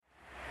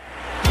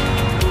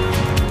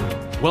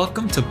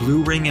Welcome to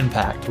Blue Ring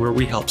Impact, where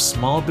we help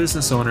small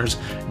business owners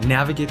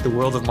navigate the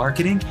world of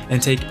marketing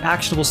and take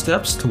actionable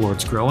steps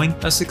towards growing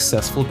a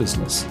successful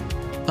business.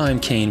 I'm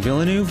Kane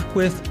Villeneuve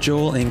with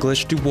Joel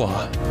English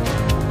Dubois.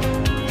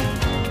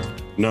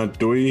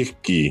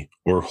 Natoiki,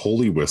 or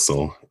Holy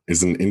Whistle,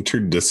 is an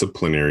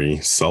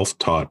interdisciplinary,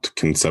 self-taught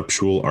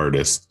conceptual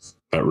artist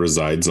that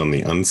resides on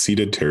the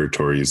unceded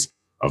territories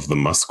of the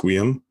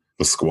Musqueam,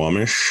 the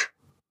Squamish,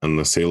 and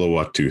the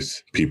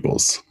Tsleil-Waututh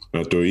peoples.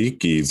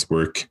 Natoiki's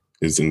work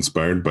is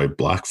inspired by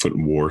Blackfoot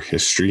War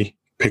history,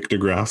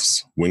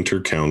 pictographs,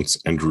 winter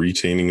counts, and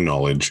retaining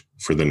knowledge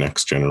for the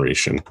next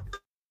generation.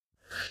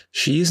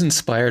 She is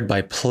inspired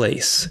by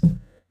place,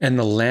 and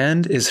the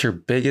land is her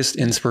biggest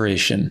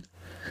inspiration.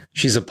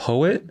 She's a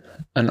poet,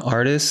 an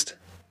artist,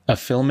 a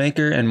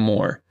filmmaker, and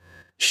more.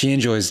 She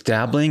enjoys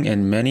dabbling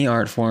in many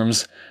art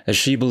forms as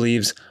she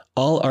believes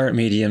all art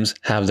mediums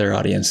have their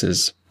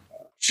audiences.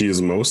 She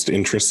is most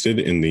interested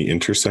in the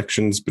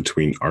intersections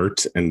between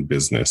art and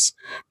business,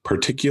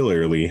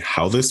 particularly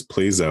how this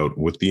plays out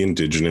with the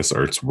Indigenous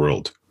arts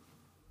world.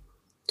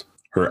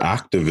 Her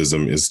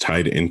activism is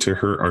tied into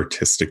her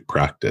artistic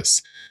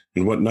practice,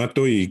 and what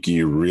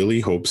Natoiki really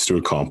hopes to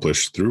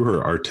accomplish through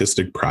her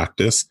artistic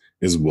practice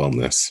is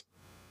wellness.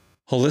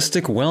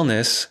 Holistic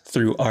wellness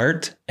through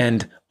art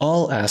and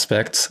all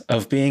aspects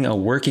of being a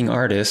working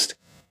artist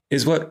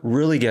is what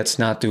really gets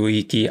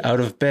Natoiki out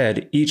of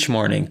bed each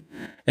morning,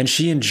 and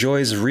she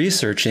enjoys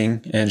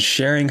researching and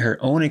sharing her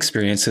own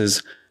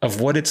experiences of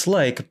what it's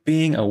like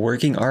being a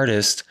working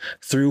artist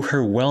through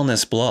her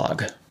wellness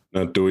blog.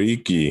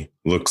 Natoiki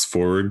looks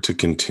forward to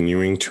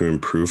continuing to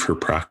improve her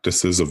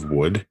practices of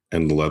wood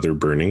and leather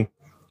burning,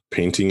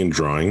 painting and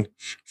drawing,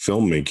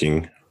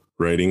 filmmaking,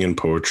 writing and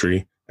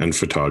poetry, and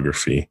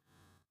photography.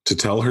 To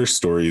tell her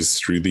stories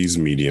through these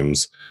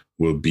mediums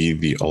will be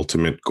the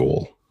ultimate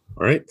goal.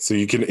 All right, so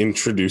you can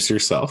introduce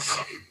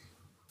yourself.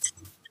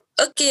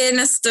 Okay,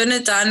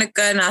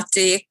 Nastunatanaka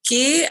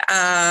Natoiki.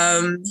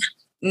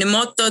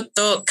 Nimoto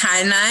to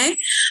Kainai.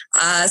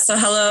 So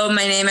hello,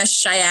 my name is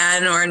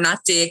Cheyenne or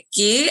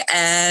Natoiki,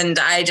 and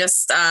I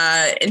just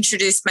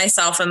introduced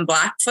myself in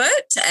Blackfoot,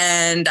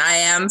 and I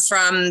am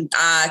from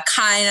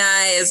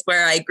Kainai is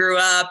where I grew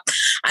up.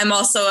 I'm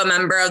also a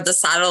member of the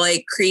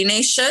Satellite Cree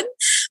Nation,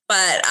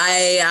 but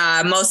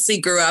I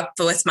mostly grew up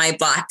with my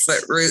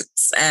Blackfoot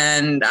roots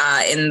and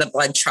in the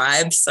Blood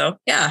Tribe. So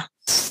yeah.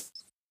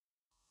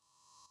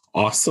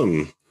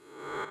 Awesome.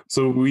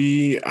 So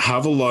we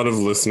have a lot of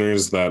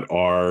listeners that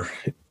are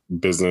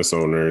business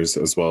owners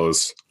as well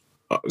as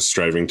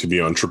striving to be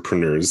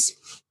entrepreneurs.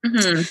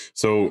 Mm-hmm.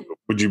 So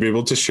would you be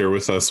able to share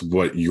with us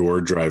what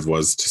your drive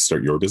was to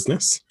start your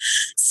business?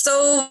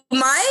 So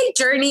my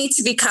journey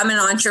to become an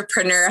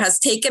entrepreneur has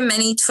taken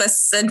many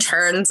twists and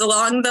turns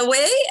along the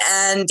way.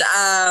 And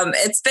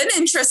it's been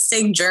an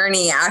interesting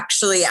journey,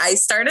 actually. I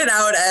started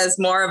out as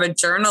more of a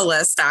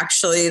journalist,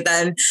 actually,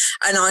 than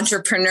an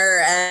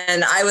entrepreneur.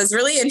 And I was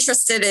really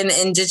interested in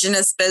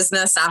Indigenous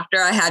business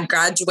after I had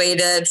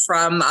graduated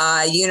from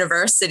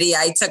university.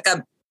 I took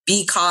a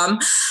BCom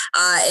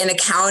in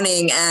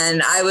accounting,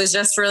 and I was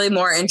just really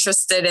more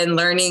interested in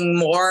learning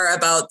more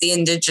about the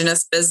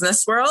Indigenous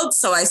business world.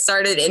 So I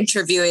started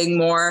interviewing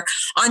more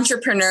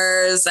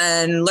entrepreneurs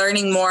and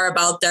learning more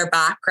about their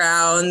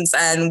backgrounds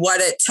and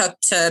what it took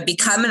to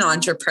become an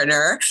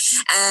entrepreneur.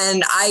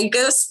 And I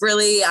just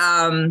really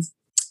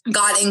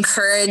got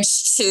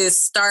encouraged to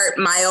start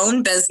my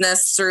own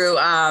business through,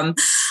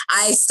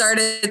 I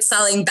started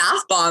selling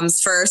bath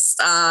bombs first.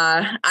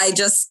 I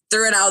just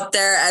threw it out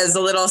there as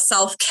a little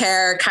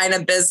self-care kind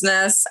of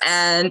business,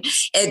 and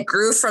it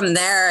grew from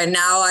there. And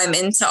now I'm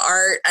into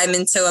art, I'm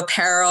into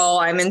apparel,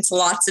 I'm into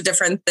lots of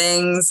different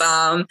things.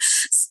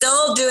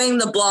 Still doing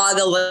the blog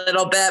a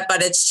little bit,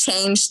 but it's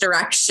changed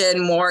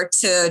direction more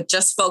to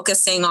just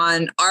focusing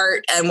on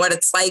art and what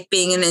it's like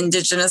being an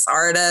Indigenous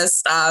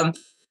artist.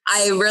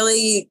 I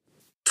really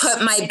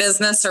put my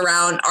business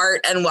around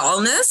art and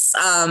wellness.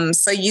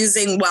 So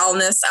using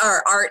wellness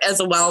or art as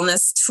a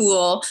wellness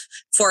tool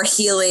for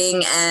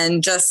healing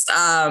and just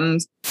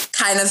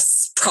kind of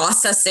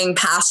processing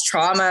past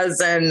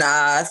traumas and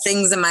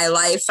things in my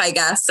life, I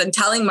guess, and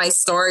telling my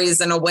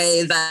stories in a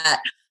way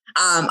that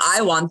I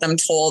want them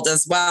told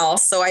as well.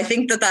 So I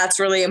think that that's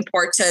really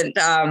important.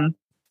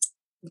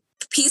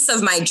 Piece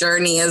of my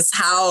journey is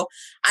how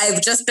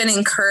I've just been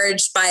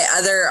encouraged by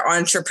other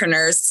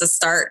entrepreneurs to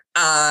start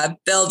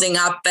building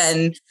up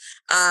and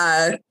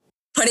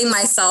putting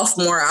myself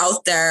more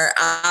out there.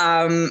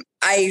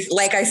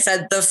 Like I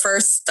said, the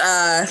first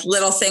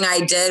little thing I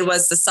did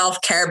was the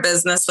self-care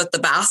business with the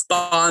bath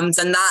bombs.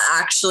 And that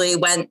actually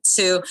went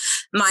to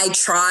my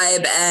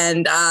tribe,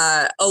 and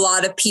a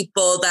lot of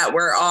people that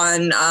were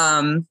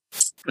on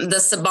the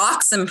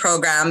Suboxone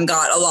program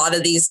got a lot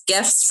of these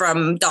gifts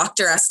from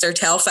Dr. Esther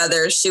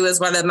Tailfeathers. She was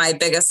one of my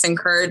biggest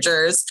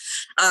encouragers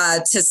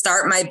to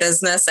start my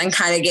business and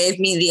kind of gave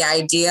me the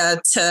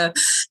idea to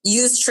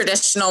use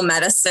traditional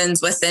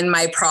medicines within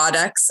my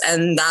products.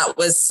 And that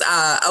was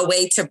a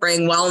way to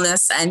bring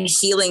wellness and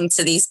healing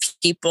to these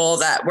people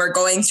that were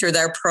going through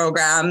their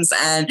programs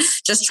and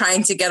just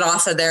trying to get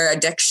off of their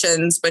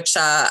addictions, which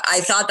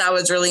I thought that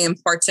was really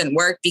important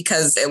work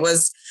because it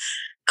was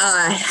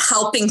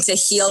helping to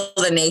heal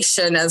the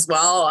nation as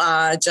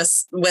well,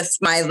 just with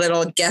my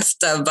little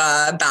gift of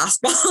bath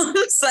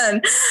bombs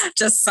and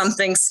just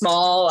something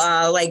small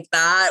like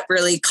that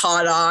really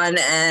caught on.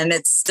 And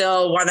it's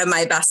still one of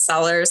my best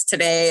sellers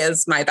today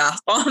is my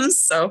bath bombs.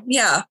 So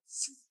yeah.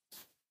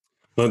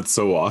 That's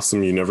so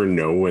awesome. You never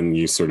know when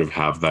you sort of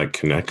have that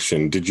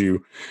connection. Did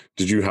you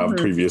have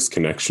previous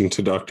connection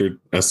to Dr.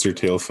 Esther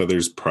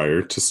Tailfeathers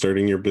prior to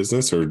starting your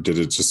business, or did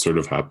it just sort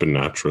of happen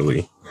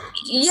naturally?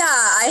 Yeah,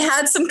 I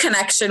had some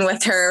connection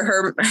with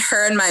her.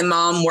 Her and my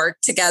mom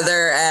worked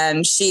together,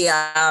 and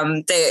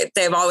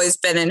they've always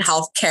been in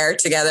healthcare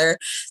together.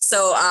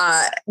 So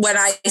when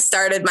I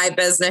started my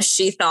business,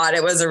 she thought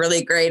it was a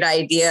really great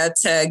idea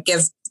to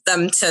give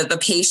them to the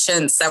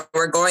patients that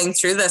were going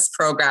through this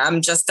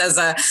program, just as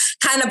a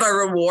kind of a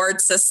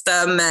reward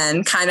system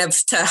and kind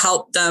of to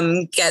help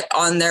them get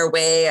on their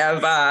way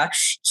of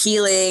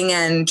healing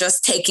and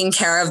just taking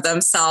care of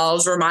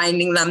themselves,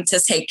 reminding them to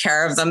take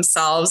care of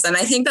themselves. And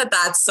I think that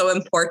that's so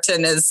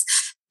important is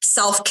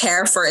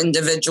self-care for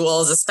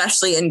individuals,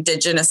 especially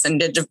Indigenous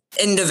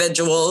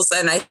individuals.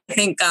 And I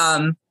think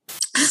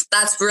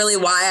that's really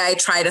why I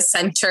try to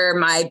center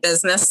my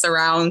business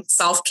around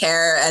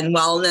self-care and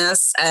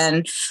wellness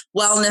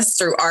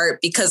through art,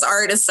 because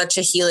art is such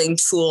a healing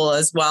tool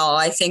as well.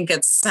 I think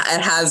it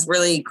has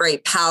really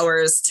great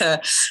powers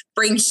to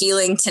bring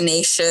healing to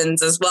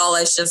nations as well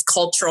as just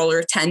cultural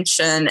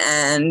retention.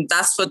 And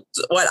that's what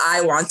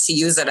I want to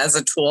use it as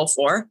a tool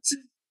for.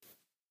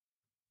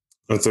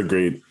 That's a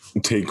great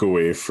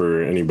takeaway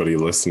for anybody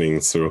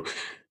listening. So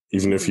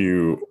even if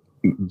you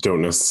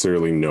don't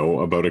necessarily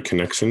know about a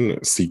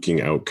connection,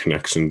 seeking out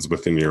connections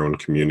within your own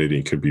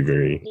community could be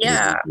very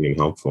and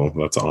helpful.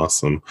 That's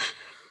awesome.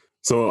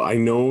 So I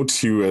know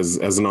too,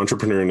 as an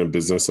entrepreneur and a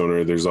business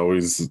owner,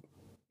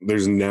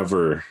 there's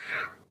never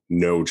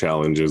no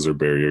challenges or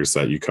barriers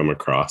that you come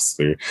across.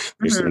 There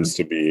seems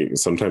to be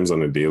sometimes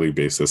on a daily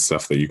basis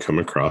stuff that you come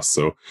across.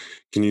 So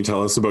can you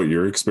tell us about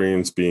your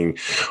experience being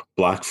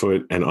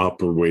Blackfoot and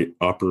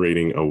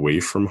operating away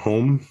from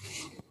home?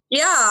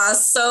 Yeah.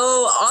 So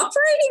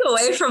operating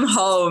away from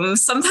home,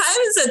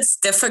 sometimes it's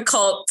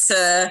difficult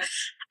to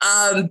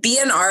be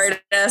an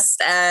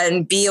artist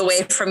and be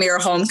away from your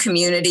home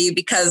community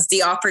because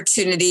the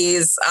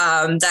opportunities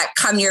that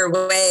come your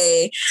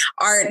way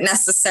aren't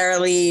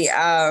necessarily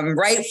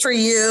right for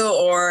you,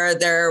 or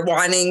they're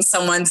wanting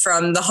someone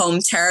from the home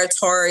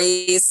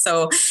territory.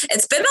 So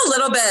it's been a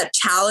little bit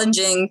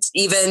challenging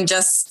even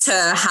just to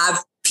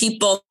have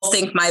people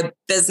think my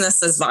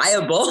business is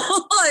viable.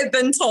 I've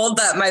been told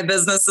that my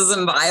business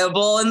isn't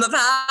viable in the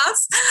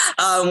past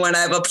when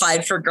I've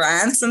applied for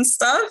grants and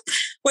stuff,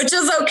 which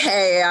is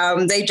okay.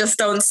 They just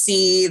don't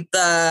see it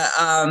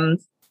the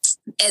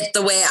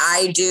way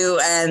I do,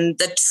 and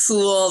the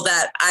tool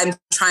that I'm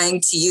trying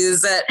to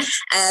use it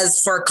as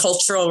for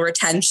cultural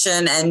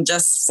retention and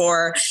just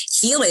for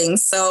healing.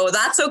 So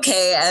that's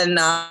okay. And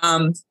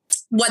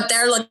what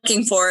they're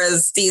looking for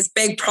is these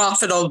big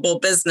profitable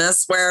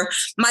business, where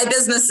my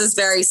business is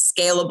very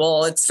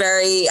scalable. It's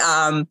very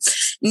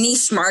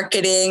niche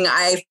marketing.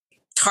 I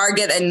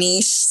target a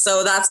niche.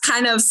 So that's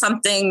kind of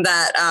something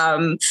that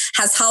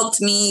has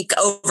helped me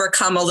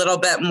overcome a little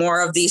bit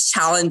more of these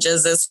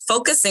challenges, is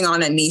focusing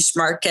on a niche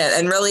market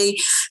and really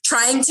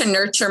trying to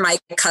nurture my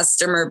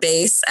customer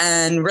base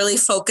and really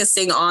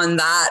focusing on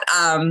that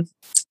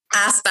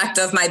aspect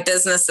of my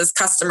business is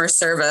customer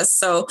service.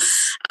 So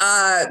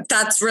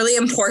that's really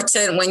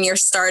important when you're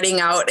starting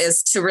out,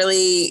 is to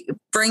really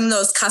bring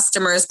those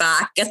customers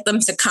back, get them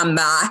to come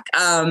back,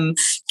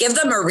 give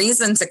them a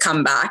reason to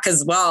come back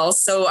as well.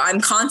 So I'm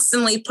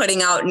constantly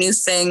putting out new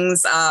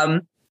things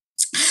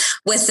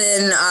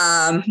within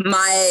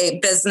my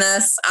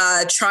business,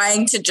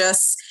 trying to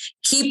just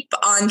keep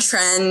on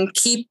trend,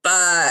 keep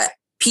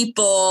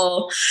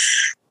people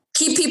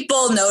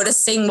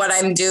noticing what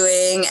I'm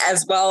doing,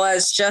 as well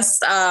as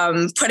just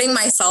putting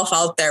myself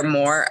out there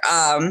more.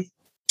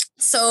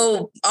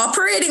 So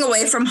operating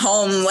away from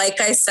home, like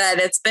I said,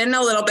 it's been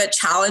a little bit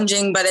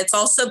challenging, but it's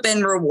also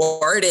been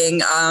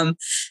rewarding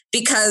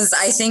because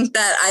I think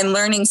that I'm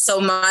learning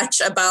so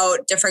much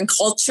about different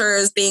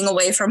cultures being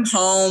away from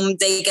home.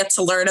 They get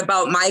to learn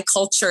about my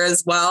culture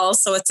as well.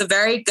 So it's a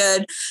very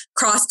good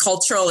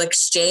cross-cultural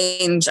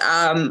exchange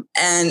and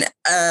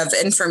of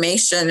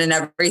information and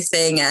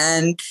everything.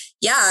 And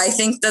yeah, I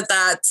think that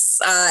that's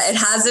it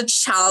has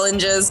its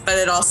challenges, but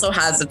it also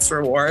has its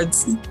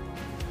rewards.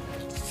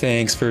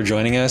 Thanks for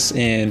joining us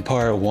in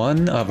part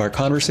 1 of our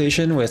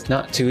conversation with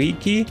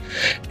Natuiki.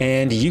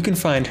 And you can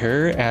find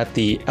her at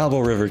the Elbow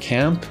River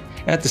Camp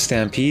at the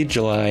Stampede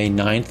July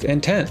 9th and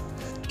 10th.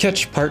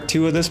 Catch part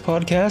 2 of this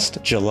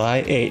podcast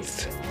July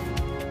 8th.